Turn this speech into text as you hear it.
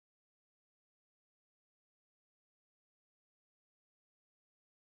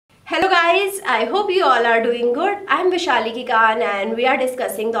Hello guys, I hope you all are doing good. I'm Vaishali Kikan and we are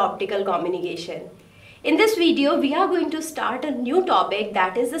discussing the optical communication. In this video, we are going to start a new topic,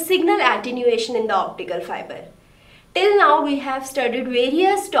 that is the signal attenuation in the optical fiber. Till now, we have studied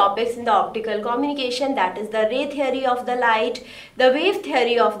various topics in the optical communication, that is the ray theory of the light, the wave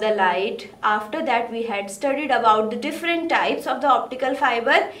theory of the light. After that, we had studied about the different types of the optical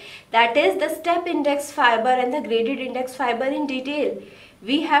fiber, that is the step index fiber and the graded index fiber in detail.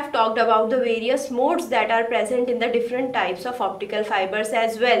 We have talked about the various modes that are present in the different types of optical fibers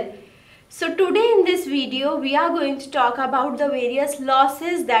as well. So today in this video, we are going to talk about the various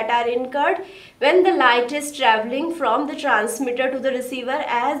losses that are incurred when the light is traveling from the transmitter to the receiver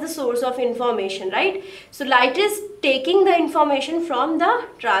as the source of information, right? So light is taking the information from the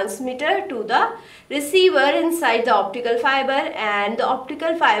transmitter to the receiver inside the optical fiber, and the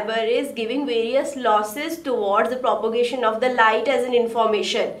optical fiber is giving various losses towards the propagation of the light as an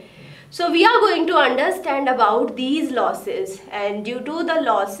information. So we are going to understand about these losses, and due to the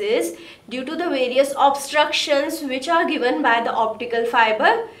losses, due to the various obstructions which are given by the optical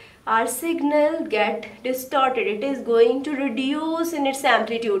fiber, our signal get distorted. It is going to reduce in its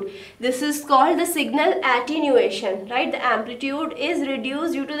amplitude. This is called the signal attenuation, right? The amplitude is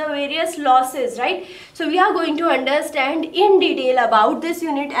reduced due to the various losses, right? So we are going to understand in detail about this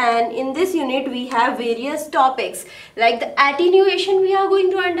unit, and in this unit we have various topics like the attenuation we are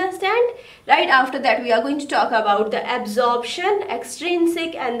going to understand. Right after that, we are going to talk about the absorption,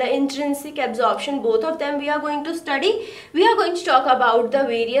 extrinsic and the intrinsic absorption. Both of them we are going to study. We are going to talk about the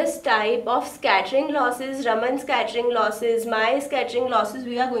various type of scattering losses, Raman scattering losses, Mai scattering losses.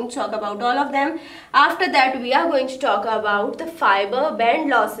 We are going to talk about all of them. After that, we are going to talk about the fiber bend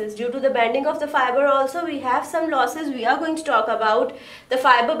losses. Due to the bending of the fiber also, we have some losses. We are going to talk about the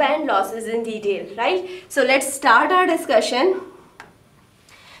fiber band losses in detail, right? So let's start our discussion.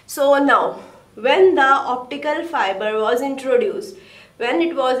 So now, when the optical fiber was introduced, when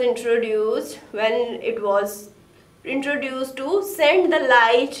it was introduced to send the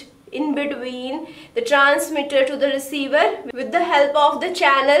light in between the transmitter to the receiver with the help of the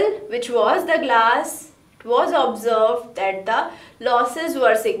channel which was the glass, it was observed that the losses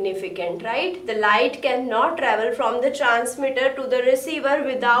were significant, right? The light cannot travel from the transmitter to the receiver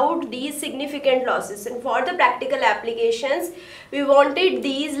without these significant losses, and for the practical applications we wanted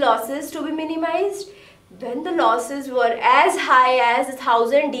these losses to be minimized. When the losses were as high as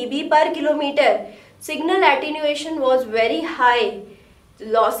 1000 dB per kilometer, signal attenuation was very high.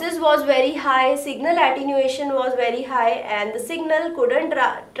 Losses was very high, signal attenuation was very high, and the signal couldn't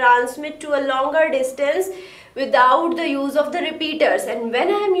transmit to a longer distance without the use of the repeaters. And when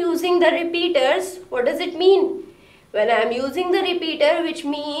I am using the repeaters, what does it mean? When I am using the repeater, which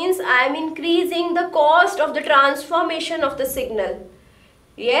means I am increasing the cost of the transformation of the signal.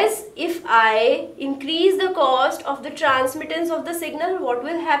 Yes, if I increase the cost of the transmittance of the signal, what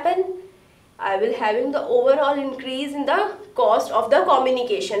will happen? I will having the overall increase in the cost of the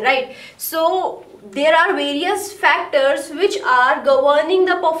communication, right? So there are various factors which are governing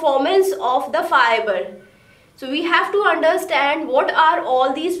the performance of the fiber. So we have to understand what are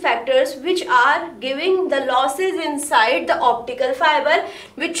all these factors which are giving the losses inside the optical fiber,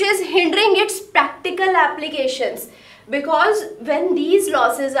 which is hindering its practical applications. Because when these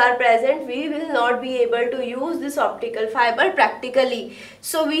losses are present, we will not be able to use this optical fiber practically.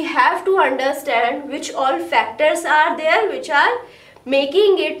 So we have to understand which all factors are there which are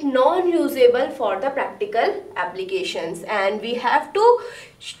making it non-usable for the practical applications, and we have to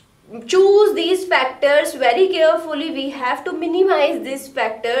choose these factors very carefully. We have to minimize these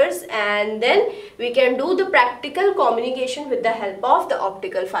factors, and then we can do the practical communication with the help of the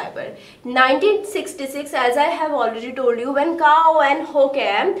optical fiber. 1966, as I have already told you, when Kao and Ho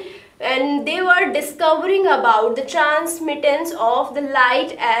came and they were discovering about the transmittance of the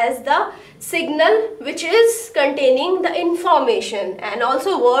light as the signal which is containing the information, and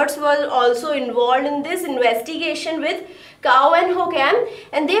also words were also involved in this investigation with Kao and Hokam,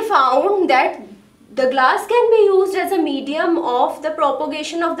 and they found that the glass can be used as a medium of the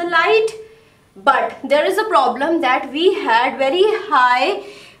propagation of the light, but there is a problem that we had very high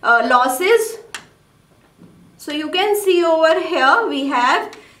losses. So you can see over here we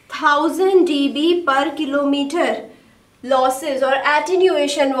have 1000 dB per kilometer losses or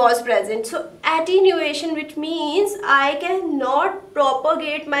attenuation was present. So attenuation, which means I cannot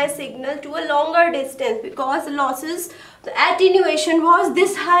propagate my signal to a longer distance because the losses, the attenuation was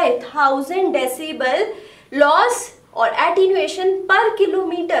this high, 1000 decibel loss or attenuation per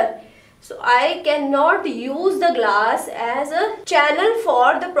kilometer. So I cannot use the glass as a channel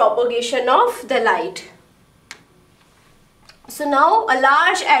for the propagation of the light. So now a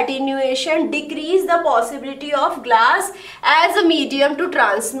large attenuation decrease the possibility of glass as a medium to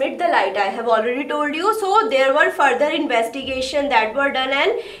transmit the light. I have already told you. So there were further investigation that were done,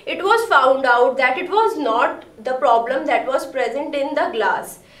 and it was found out that it was not the problem that was present in the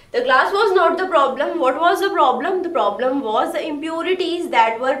glass. The glass was not the problem. What was the problem? The problem was the impurities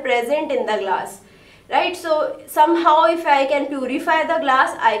that were present in the glass. Right, so somehow if I can purify the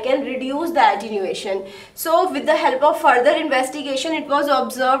glass, I can reduce the attenuation. So with the help of further investigation, it was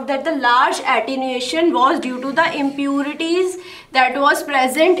observed that the large attenuation was due to the impurities that was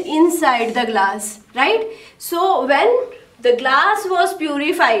present inside the glass. Right, so when the glass was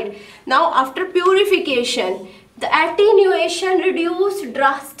purified, now after purification, the attenuation reduced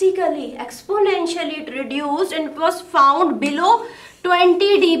drastically, exponentially it reduced, and it was found below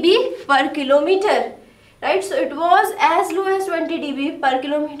 20 dB per kilometer. Right, so it was as low as 20 dB per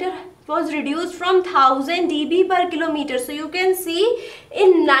kilometer. It was reduced from 1000 dB per kilometer. So you can see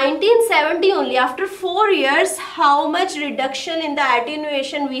in 1970 only, after 4 years, how much reduction in the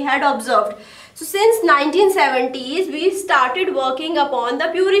attenuation we had observed. So since 1970s, we started working upon the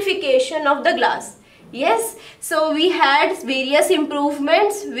purification of the glass. Yes, so we had various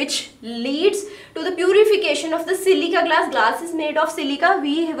improvements which leads to the purification of the silica glass. Glass is made of silica.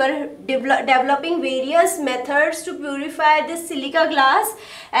 We were developing various methods to purify this silica glass,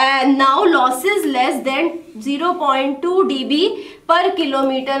 and now losses less than 0.2 dB per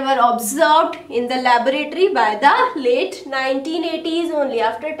kilometer were observed in the laboratory by the late 1980s only.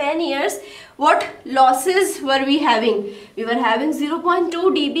 After 10 years, what losses were we having? We were having 0.2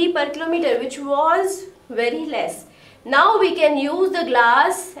 dB per kilometer, which was very less. Now we can use the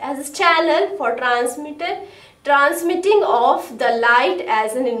glass as a channel for transmitting of the light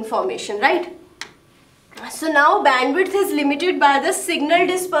as an information, right? So now bandwidth is limited by the signal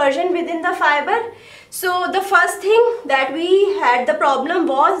dispersion within the fiber. So the first thing that we had the problem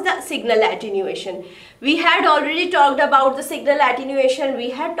was the signal attenuation. We had already talked about the signal attenuation. We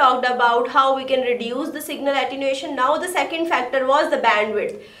had talked about how we can reduce the signal attenuation. Now the second factor was the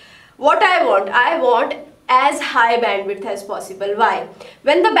bandwidth. What I want as high bandwidth as possible. Why?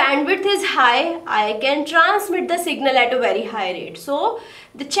 When the bandwidth is high, I can transmit the signal at a very high rate. So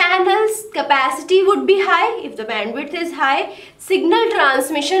the channel's capacity would be high. If the bandwidth is high, signal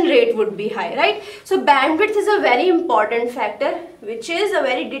transmission rate would be high, right? So bandwidth is a very important factor, which is a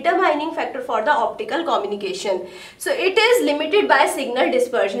very determining factor for the optical communication. So it is limited by signal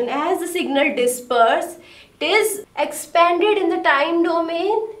dispersion. As the signal disperses, it is expanded in the time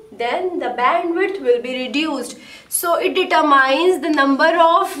domain, then the bandwidth will be reduced. So it determines the number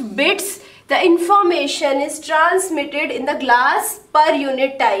of bits the information is transmitted in the glass per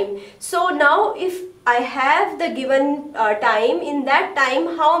unit time. So now if I have the given time, in that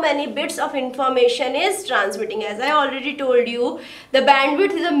time how many bits of information is transmitting. As I already told you, the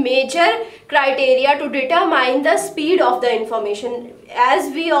bandwidth is a major criteria to determine the speed of the information.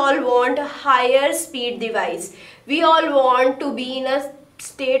 As we all want a higher speed device, we all want to be in a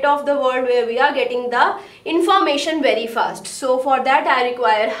state of the world where we are getting the information very fast. So for that I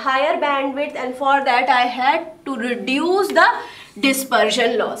require higher bandwidth, and for that I had to reduce the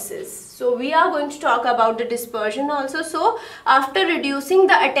dispersion losses. So we are going to talk about the dispersion also. So after reducing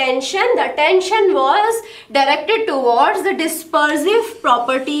the attention was directed towards the dispersive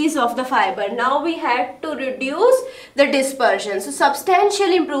properties of the fiber. Now we had to reduce the dispersion. So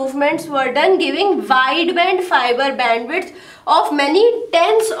substantial improvements were done, giving wideband fiber bandwidth of many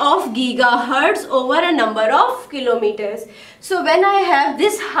tens of gigahertz over a number of kilometers. So when I have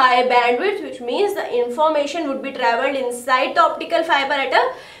this high bandwidth, which means the information would be traveled inside the optical fiber at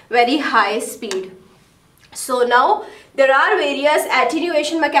a very high speed. So now there are various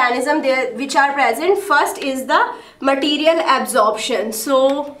attenuation mechanisms there which are present. First is the material absorption.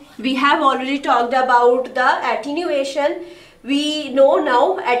 So we have already talked about the attenuation. We know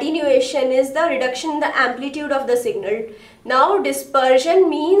now attenuation is the reduction in the amplitude of the signal. Now dispersion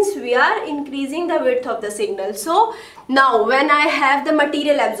means we are increasing the width of the signal. So now when I have the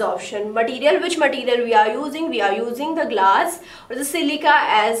material absorption, which material we are using? We are using the glass or the silica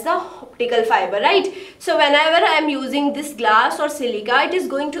as the optical fiber, right? So whenever I am using this glass or silica, it is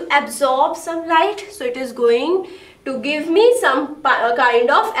going to absorb some light. So it is going to give me some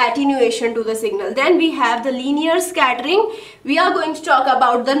kind of attenuation to the signal. Then we have the linear scattering. We are going to talk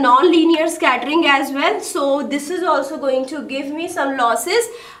about the non-linear scattering as well. So this is also going to give me some losses.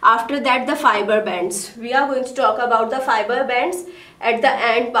 After that, the fiber bands. We are going to talk about the fiber bands at the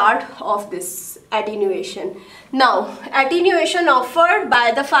end part of this attenuation. Now, attenuation offered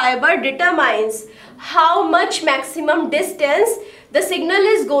by the fiber determines how much maximum distance the signal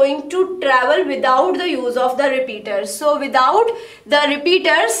is going to travel without the use of the repeaters. So without the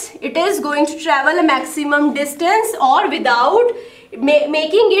repeaters, it is going to travel a maximum distance, or without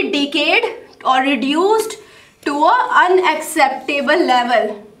making it decayed or reduced to an unacceptable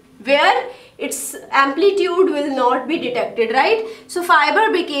level where its amplitude will not be detected, right? So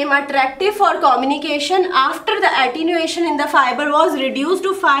fiber became attractive for communication after the attenuation in the fiber was reduced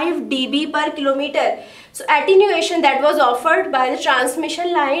to 5 dB per kilometer. So attenuation that was offered by the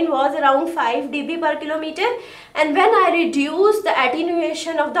transmission line was around 5 dB per kilometer, and when I reduced the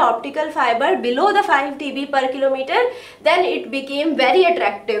attenuation of the optical fiber below the 5 dB per kilometer, then it became very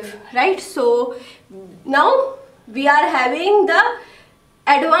attractive, right? So now we are having the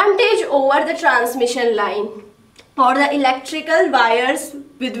advantage over the transmission line or the electrical wires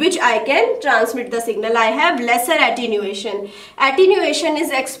with which I can transmit the signal. I have lesser attenuation. Attenuation is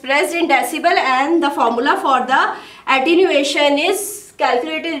expressed in decibel, and the formula for the attenuation is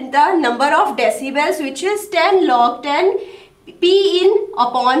calculated in the number of decibels, which is 10 log 10 P in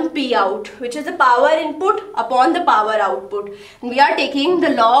upon P out, which is the power input upon the power output. We are taking the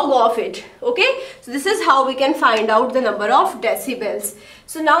log of it. Okay, so this is how we can find out the number of decibels.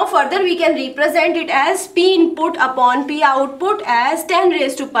 So now further we can represent it as P input upon P output as 10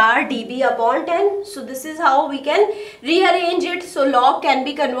 raised to power dB upon 10. So this is how we can rearrange it. So log can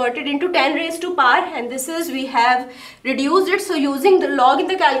be converted into 10 raised to power, and this is we have reduced it. So using the log in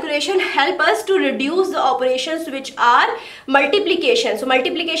the calculation help us to reduce the operations which are multiplication. So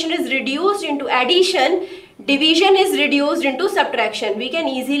multiplication is reduced into addition, division is reduced into subtraction. We can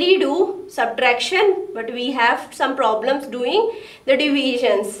easily do subtraction, but we have some problems doing the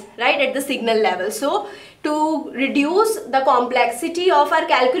divisions, right, at the signal level. So to reduce the complexity of our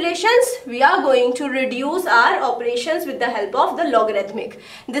calculations, we are going to reduce our operations with the help of the logarithmic.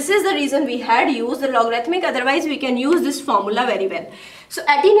 This is the reason we had used the logarithmic, otherwise we can use this formula very well. So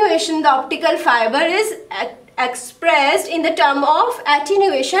attenuation, the optical fiber is expressed in the term of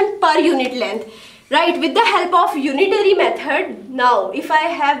attenuation per unit length. Right, with the help of unitary method, now if I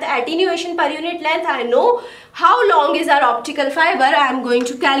have the attenuation per unit length, I know how long is our optical fiber. I am going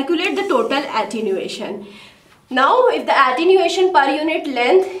to calculate the total attenuation. Now if the attenuation per unit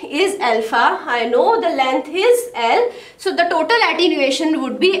length is alpha, I know the length is L. So the total attenuation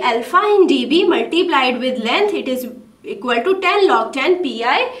would be alpha in dB multiplied with length. It is equal to 10 log 10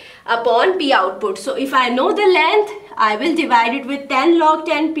 Pi upon P output. So if I know the length, I will divide it with 10 log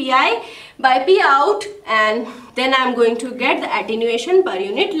 10 Pi by P out, and then I am going to get the attenuation per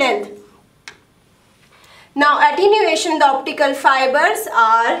unit length. Now attenuation, the optical fibers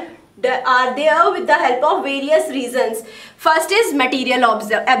are there with the help of various reasons. First is material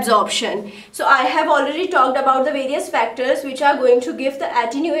absorption. So I have already talked about the various factors which are going to give the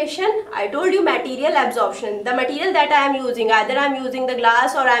attenuation. I told you material absorption, the material that I am using, either I am using the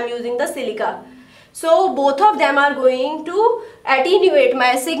glass or I am using the silica. So both of them are going to attenuate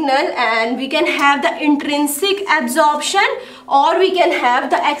my signal, and we can have the intrinsic absorption or we can have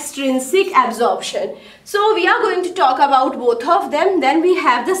the extrinsic absorption. So we are going to talk about both of them. Then we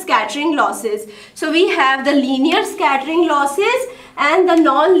have the scattering losses. So we have the linear scattering losses and the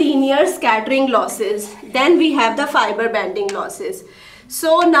non-linear scattering losses. Then we have the fiber bending losses.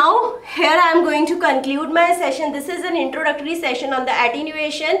 So now here I am going to conclude my session. This is an introductory session on the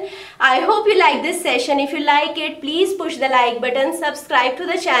attenuation. I hope you like this session. If you like it, please push the like button, subscribe to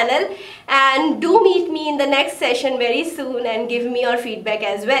the channel, and do meet me in the next session very soon and give me your feedback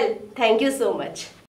as well. Thank you so much.